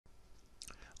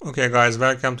Okay guys,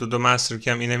 welcome to the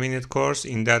Mastercam in a minute course.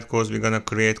 In that course we're gonna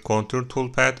create Contour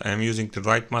Toolpath. I'm using the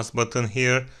right mouse button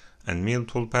here and Mill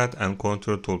Toolpath and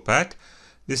Contour Toolpath.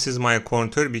 This is my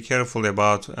contour. Be careful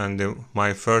about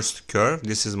my first curve.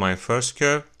 This is my first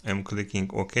curve. I'm clicking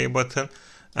OK button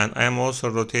and I am also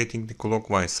rotating the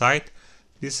clockwise side.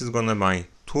 This is gonna be my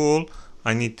tool.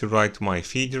 I need to write my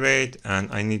feed rate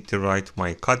and I need to write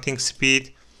my cutting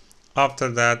speed. After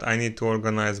that I need to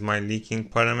organize my leaking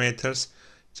parameters.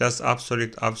 Just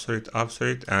absolute,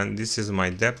 and this is my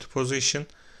depth position.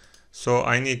 So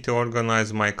I need to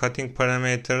organize my cutting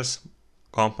parameters,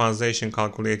 compensation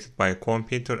calculated by a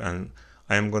computer, and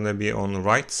I am gonna be on the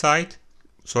left side,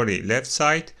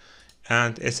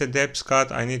 and as a depth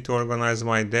cut I need to organize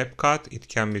my depth cut. It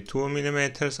can be 2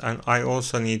 millimeters, and I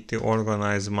also need to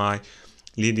organize my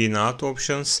lead in out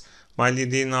options. My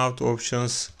lead in out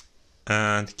options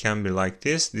and can be like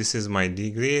this. This is my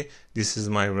degree, this is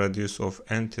my radius of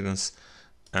entrance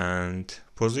and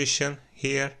position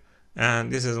here,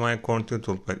 and this is my contour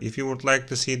toolpath. If you would like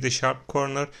to see the sharp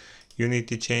corner, you need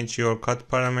to change your cut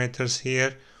parameters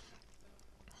here.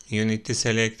 You need to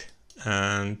select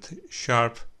and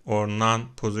sharp or none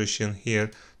position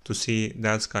here to see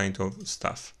that kind of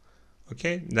stuff.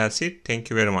 Okay, that's it.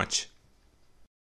 Thank you very much.